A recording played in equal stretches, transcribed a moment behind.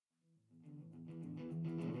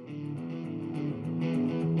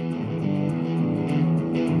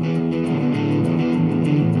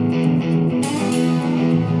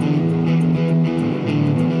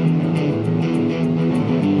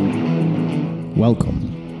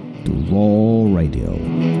Welcome to Raw Radio.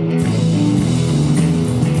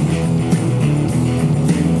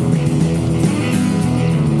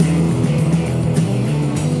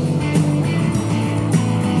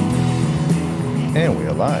 And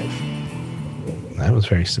we're live. That was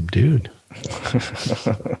very subdued.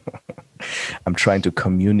 I'm trying to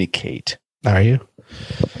communicate. Are you?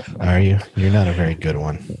 You're not a very good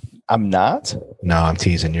one. I'm not? No, I'm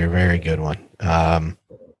teasing. You're a very good one.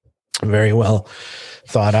 Very well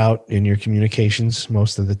thought out in your communications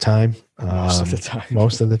most of the time. Most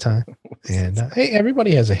of the time. And hey,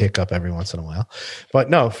 everybody has a hiccup every once in a while. But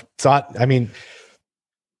no, I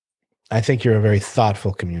think you're a very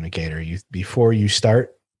thoughtful communicator. Before you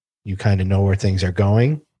start, you kind of know where things are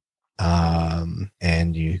going.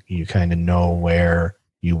 And you kind of know where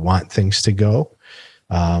you want things to go.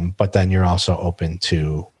 But then you're also open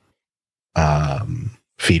to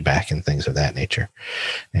feedback and things of that nature.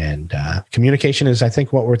 And communication is, I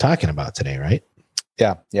think, what we're talking about today, right?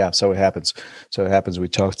 Yeah. So it happens. We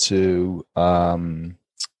talked to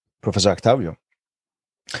Professor Octavio.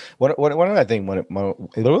 What do I think?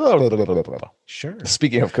 Sure.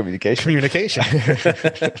 Speaking of communication.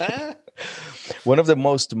 One of the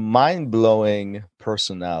most mind-blowing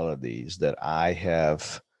personalities that I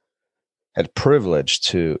have had privilege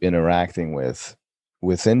to interacting with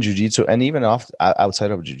within jiu-jitsu and even outside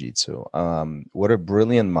of jiu-jitsu. What a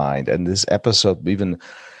brilliant mind. And this episode even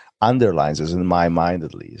underlines this, in my mind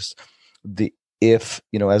at least. As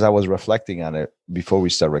I was reflecting on it before we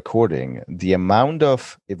start recording, the amount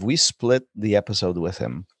of, if we split the episode with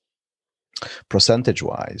him,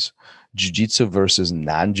 percentage-wise, jiu-jitsu versus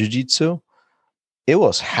non-jiu-jitsu, it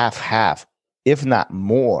was half, if not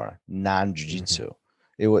more, non-jiu-jitsu.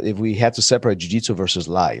 Mm-hmm. If we had to separate jiu-jitsu versus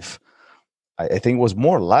life, I think it was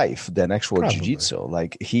more life than actual jiu-jitsu.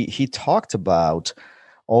 Like he talked about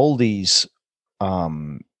all these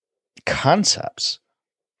concepts,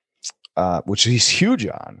 which he's huge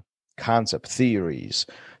on, concept theories.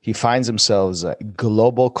 He finds himself as a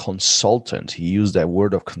global consultant. He used that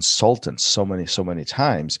word of consultant so many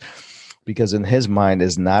times, because in his mind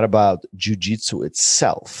it's not about jiu-jitsu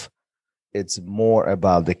itself. It's more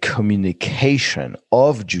about the communication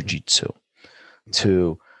of jiu-jitsu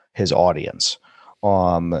to his audience.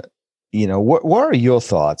 What are your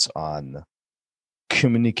thoughts on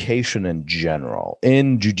communication in general,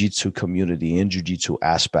 in jiu-jitsu community, in jiu-jitsu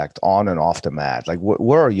aspect, on and off the mat? Like,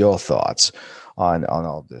 what are your thoughts on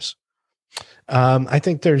all of this? I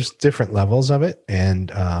think there's different levels of it.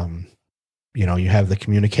 And, you have the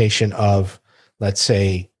communication of, let's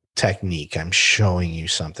say, technique. I'm showing you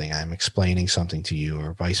something. I'm explaining something to you,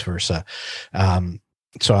 or vice versa.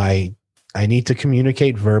 So I need to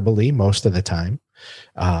communicate verbally most of the time,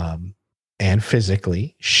 and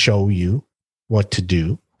physically show you what to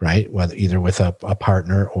do, right? Whether either with a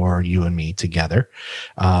partner or you and me together.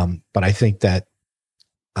 But I think that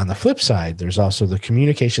on the flip side, there's also the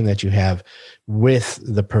communication that you have with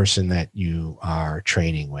the person that you are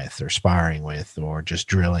training with or sparring with or just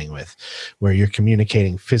drilling with, where you're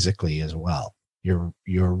communicating physically as well. You're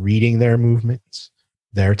reading their movements.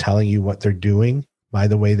 They're telling you what they're doing by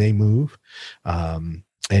the way they move. And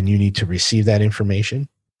you need to receive that information.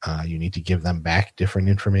 You need to give them back different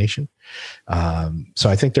information. So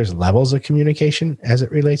I think there's levels of communication as it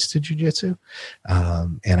relates to jiu-jitsu.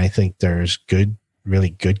 And I think there's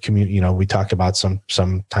really good community. We talked about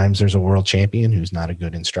sometimes there's a world champion who's not a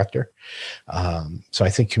good instructor. So I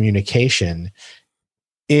think communication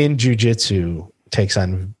in jiu-jitsu takes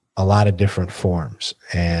on a lot of different forms,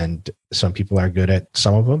 and some people are good at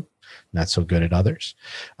some of them, not so good at others.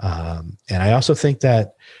 And I also think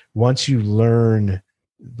that once you learn,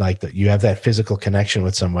 you have that physical connection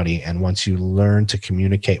with somebody, and once you learn to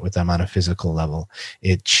communicate with them on a physical level,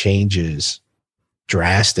 it changes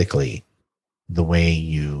drastically the way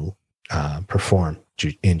you perform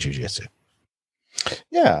in jiu-jitsu.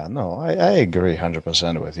 Yeah, no, I agree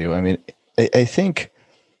 100% with you. I mean, I think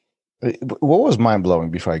what was mind-blowing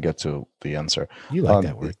before I get to the answer? You like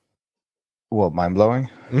that word. Well, mind-blowing?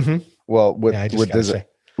 Mm-hmm. Well, with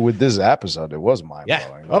this episode, it was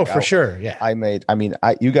mind-blowing. Yeah. For sure. Yeah.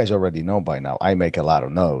 You guys already know by now, I make a lot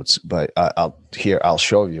of notes, but I'll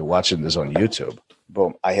show you watching this on YouTube.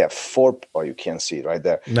 Boom. I have you can't see it right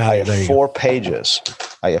there. No, I have 4 pages.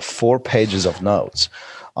 I have 4 pages of notes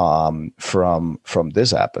from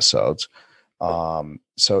this episode.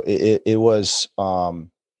 So it was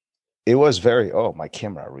very, my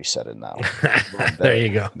camera reset it now. There you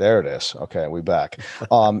go. There it is. Okay, we back.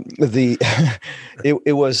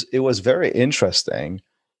 It was very interesting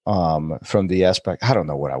from the aspect, I don't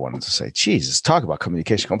know what I wanted to say. Jesus, talk about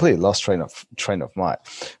communication. Completely lost train of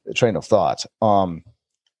thought.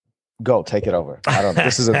 Go take it over. I don't know.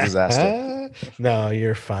 This is a disaster. No,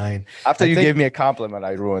 you're fine. After you gave me a compliment,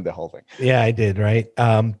 I ruined the whole thing. Yeah, I did. Right.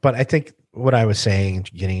 But I think what I was saying,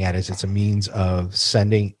 getting at, is it's a means of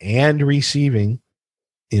sending and receiving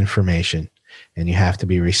information, and you have to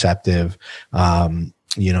be receptive.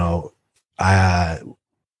 You know, I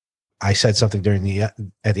said something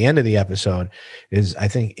at the end of the episode is, I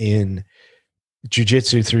think in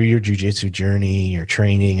jiu-jitsu, through your jiu-jitsu journey, your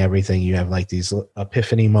training, everything, you have like these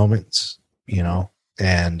epiphany moments, you know,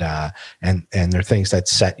 and they're things that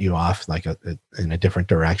set you off like in a different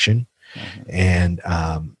direction. Mm-hmm. And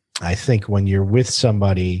I think when you're with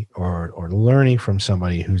somebody or learning from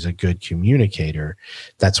somebody who's a good communicator,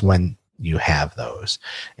 that's when you have those.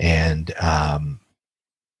 And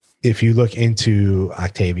if you look into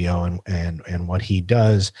Octavio and what he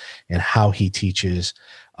does and how he teaches,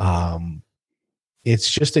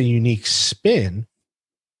 it's just a unique spin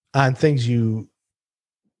on things you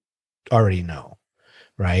already know,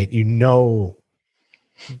 right? You know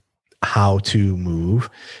how to move,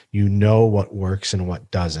 you know what works and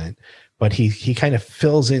what doesn't, but he kind of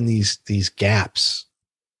fills in these gaps,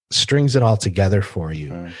 strings it all together for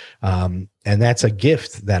you. Right. And that's a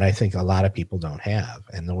gift that I think a lot of people don't have.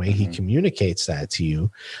 And the way he communicates that to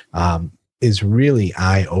you is really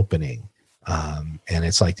eye-opening. And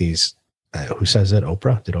it's like these, who says it?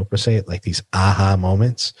 Oprah? Did Oprah say it? Like these aha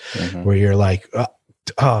moments where you're like,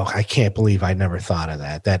 oh, I can't believe I never thought of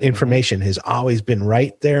that. That information has always been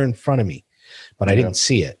right there in front of me, but I didn't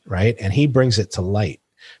see it, right? And he brings it to light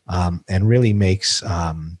and really makes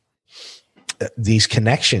these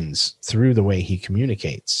connections through the way he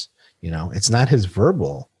communicates. You know, it's not his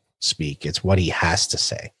verbal speak, it's what he has to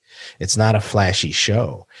say. It's not a flashy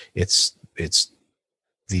show. It's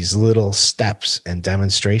these little steps and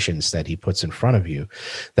demonstrations that he puts in front of you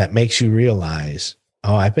that makes you realize,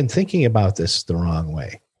 oh, I've been thinking about this the wrong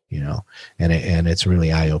way, you know, and it's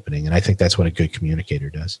really eye-opening. And I think that's what a good communicator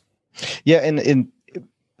does. Yeah. And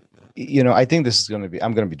you know, I think this is I'm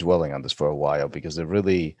going to be dwelling on this for a while, because it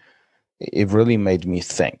really made me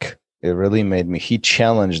think. He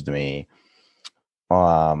challenged me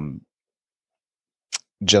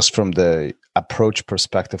just from the approach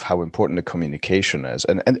perspective, how important the communication is.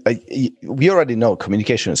 And we already know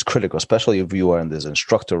communication is critical, especially if you are in this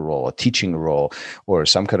instructor role, a teaching role, or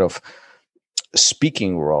some kind of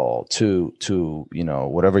speaking role to you know,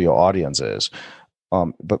 whatever your audience is.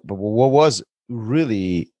 But what was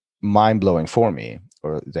really mind-blowing for me,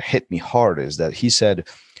 or that hit me hard, is that he said,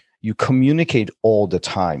 you communicate all the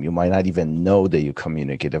time. You might not even know that you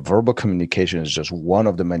communicate. A verbal communication is just one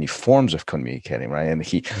of the many forms of communicating, right? And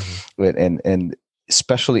he, and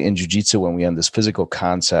especially in jiu-jitsu, when we have this physical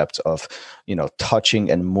concept of, you know,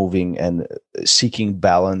 touching and moving and seeking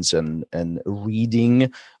balance and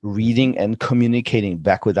reading and communicating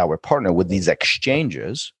back with our partner with these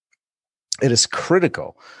exchanges, it is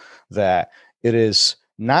critical that it is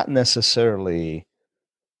not necessarily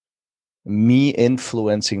me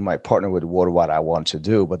influencing my partner with what I want to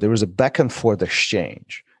do, but there is a back and forth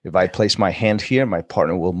exchange. If I place my hand here, my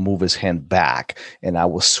partner will move his hand back and I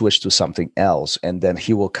will switch to something else. And then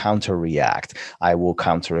he will counter react. I will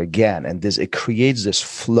counter again. And it creates this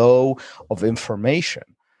flow of information.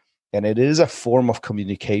 And it is a form of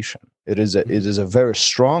communication. It is a very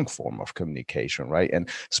strong form of communication, right? And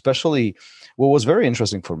especially what was very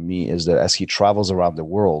interesting for me is that as he travels around the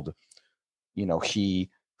world, you know, he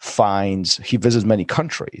visits many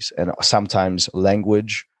countries, and sometimes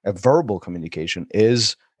language, a verbal communication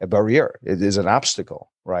is a barrier. It is an obstacle,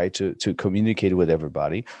 right, to communicate with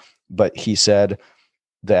everybody. But he said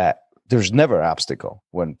that there's never an obstacle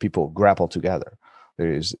when people grapple together.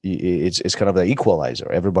 It's kind of the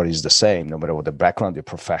equalizer. Everybody's the same, no matter what the background, the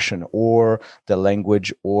profession, or the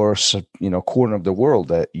language, or, you know, corner of the world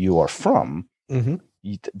that you are from.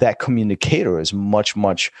 That communication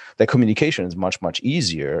is much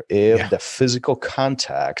easier if the physical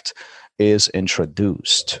contact is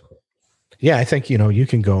introduced. Yeah, I think, you know, you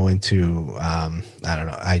can go into, I don't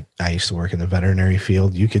know, I used to work in the veterinary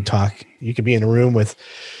field. You could be in a room with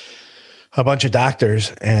a bunch of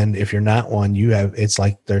doctors, and if you're not one, it's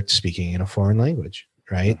like they're speaking in a foreign language,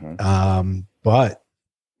 right? But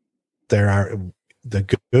there are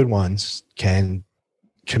the good ones can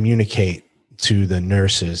communicate to the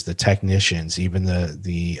nurses, the technicians, even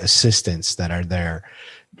the assistants that are there,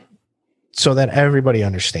 so that everybody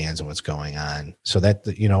understands what's going on. So that,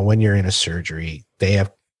 you know, when you're in a surgery, they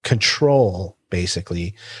have control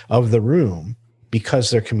basically of the room,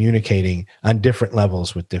 because they're communicating on different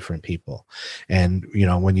levels with different people. And,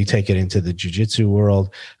 when you take it into the jiu-jitsu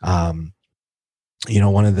world, one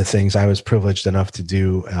of the things I was privileged enough to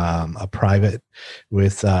do a private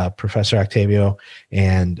with Professor Octavio.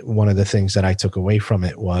 And one of the things that I took away from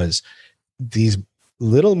it was these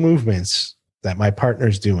little movements that my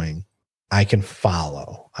partner's doing, I can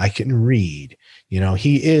follow, I can read. He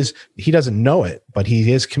doesn't know it, but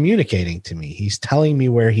he is communicating to me. He's telling me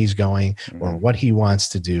where he's going or what he wants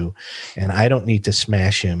to do. And I don't need to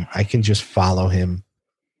smash him. I can just follow him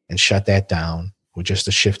and shut that down with just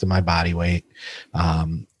a shift of my body weight,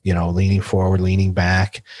 leaning forward, leaning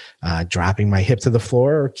back, dropping my hip to the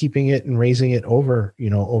floor or keeping it and raising it over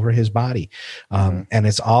his body. And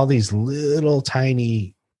it's all these little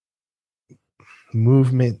tiny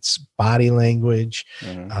movements, body language,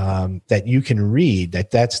 that you can read,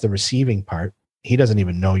 that's the receiving part. He doesn't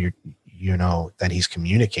even know that he's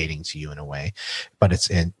communicating to you in a way, but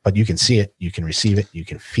you can see it, you can receive it, you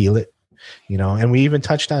can feel it, and we even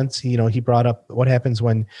touched on, he brought up what happens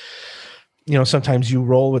when, sometimes you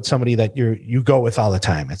roll with somebody that you go with all the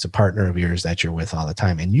time. It's a partner of yours that you're with all the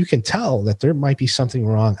time. And you can tell that there might be something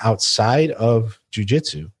wrong outside of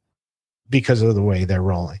jiu-jitsu because of the way they're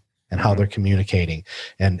rolling and how they're communicating,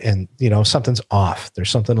 and something's off. There's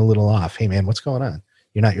something a little off. Hey man, what's going on?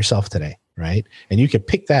 You're not yourself today. Right. And you can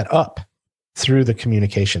pick that up through the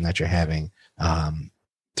communication that you're having,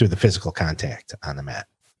 through the physical contact on the mat.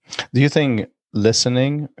 Do you think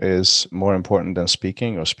listening is more important than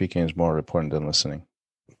speaking, or speaking is more important than listening?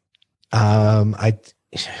 I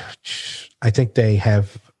think they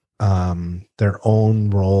have, their own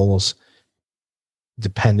roles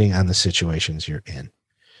depending on the situations you're in.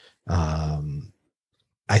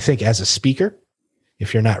 I think as a speaker,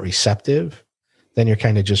 if you're not receptive, then you're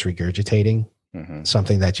kind of just regurgitating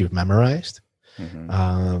something that you've memorized.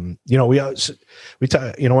 One of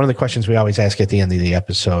the questions we always ask at the end of the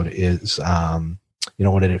episode is,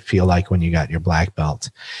 what did it feel like when you got your black belt?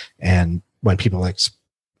 And when people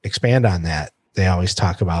expand on that, they always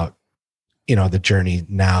talk about, the journey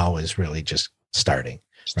now is really just starting.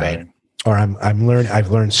 Right? Or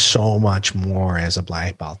I've learned so much more as a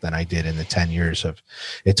black belt than I did in the 10 years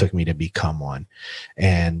it took me to become one.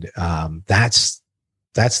 And that's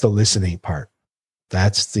the listening part.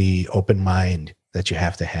 That's the open mind that you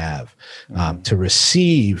have to have to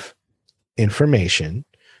receive information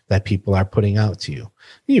that people are putting out to you.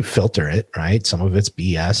 You filter it, right? Some of it's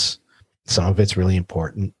BS. Some of it's really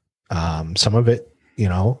important. Some of it,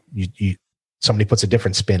 somebody puts a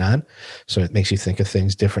different spin on, so it makes you think of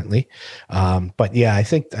things differently. But yeah, I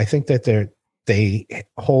think that they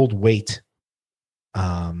hold weight,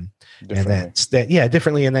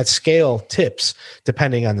 differently, and that scale tips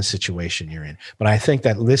depending on the situation you're in. But I think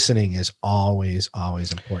that listening is always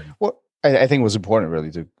important. Well, I think it was important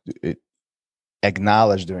really to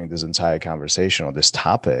acknowledge during this entire conversation or this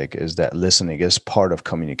topic is that listening is part of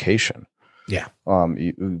communication. Yeah.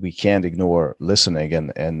 We can't ignore listening,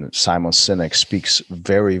 and Simon Sinek speaks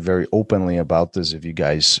very, very openly about this. If you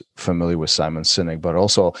guys familiar with Simon Sinek, but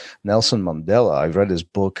also Nelson Mandela. I read his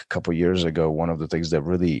book a couple years ago. One of the things that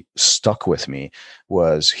really stuck with me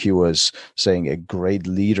was he was saying a great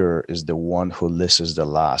leader is the one who listens the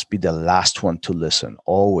last. Be the last one to listen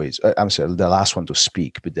always. I'm sorry, the last one to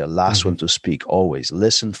speak. Be the last one to speak always.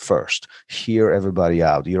 Listen first. Hear everybody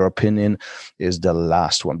out. Your opinion is the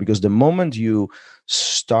last one, because the moment you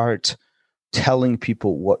start telling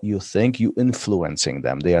people what you think, you influencing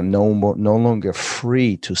them. They are no longer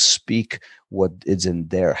free to speak what is in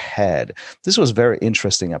their head. This was a very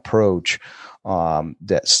interesting approach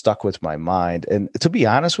that stuck with my mind. And to be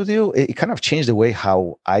honest with you, it kind of changed the way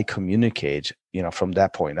how I communicate, from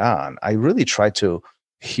that point on. I really try to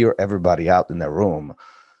hear everybody out in the room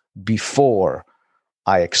before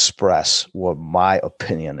I express what my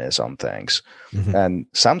opinion is on things. And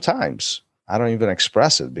sometimes I don't even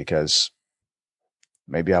express it because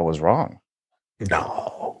maybe I was wrong.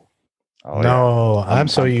 No. Oh, no, yeah. I'm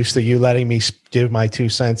so used to you letting me give my 2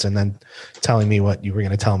 cents and then telling me what you were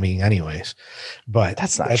going to tell me anyways. But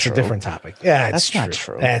that's true. A different topic. Yeah, that's not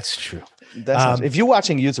true. That's true. If you're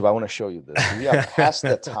watching YouTube, I want to show you this. We are past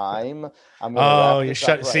the time. You're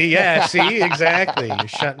shutting. See, exactly. You're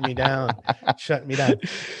shutting me down.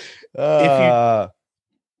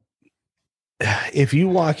 If you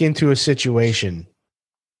walk into a situation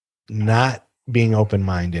not being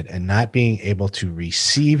open-minded and not being able to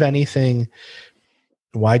receive anything,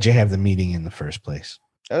 why'd you have the meeting in the first place?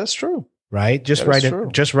 That's true. Right? Just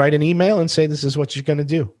write an email and say this is what you're going to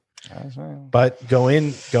do. That's right. But go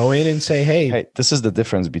in and say, hey, this is the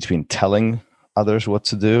difference between telling others what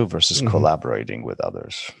to do versus collaborating with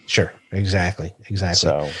others. Sure. Exactly.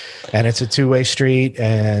 So, And it's a two-way street,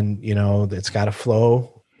 and it's got to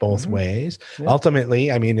flow both ways. Yeah. Ultimately,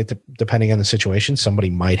 I mean, depending on the situation, somebody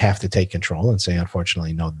might have to take control and say,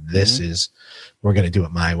 unfortunately, no, we're going to do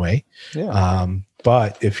it my way. Yeah.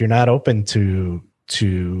 But if you're not open to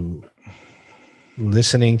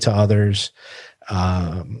listening to others,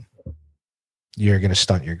 you're going to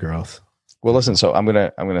stunt your growth. Well, listen, so I'm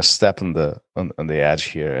gonna step on the edge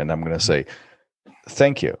here, and I'm gonna say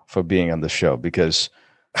thank you for being on the show, because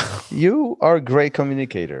you are a great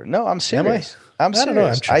communicator. No, I'm serious. I'm serious.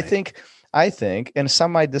 Don't know, I think, and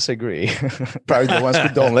some might disagree, probably the ones who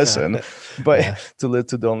don't listen, but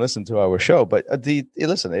to don't listen to our show. But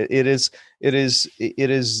listen, it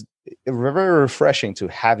is very refreshing to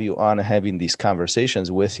have you on, having these conversations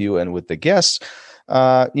with you and with the guests.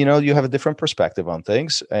 You have a different perspective on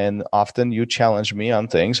things, and often you challenge me on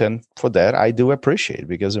things, and for that I do appreciate,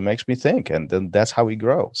 because it makes me think, and then that's how we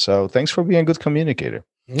grow. So thanks for being a good communicator.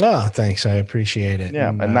 No, thanks. I appreciate it. Yeah.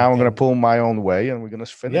 And now I'm going to pull my own way, and we're going to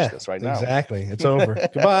finish this right now. Exactly. It's over.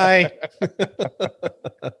 Goodbye.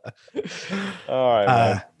 All right,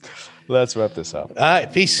 man. Let's wrap this up. All right.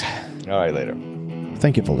 Peace. All right. Later.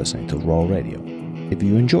 Thank you for listening to Raw Radio. If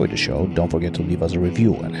you enjoyed the show, don't forget to leave us a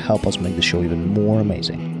review and help us make the show even more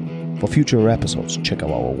amazing. For future episodes, check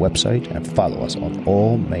out our website and follow us on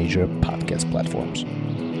all major podcast platforms.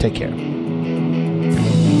 Take care.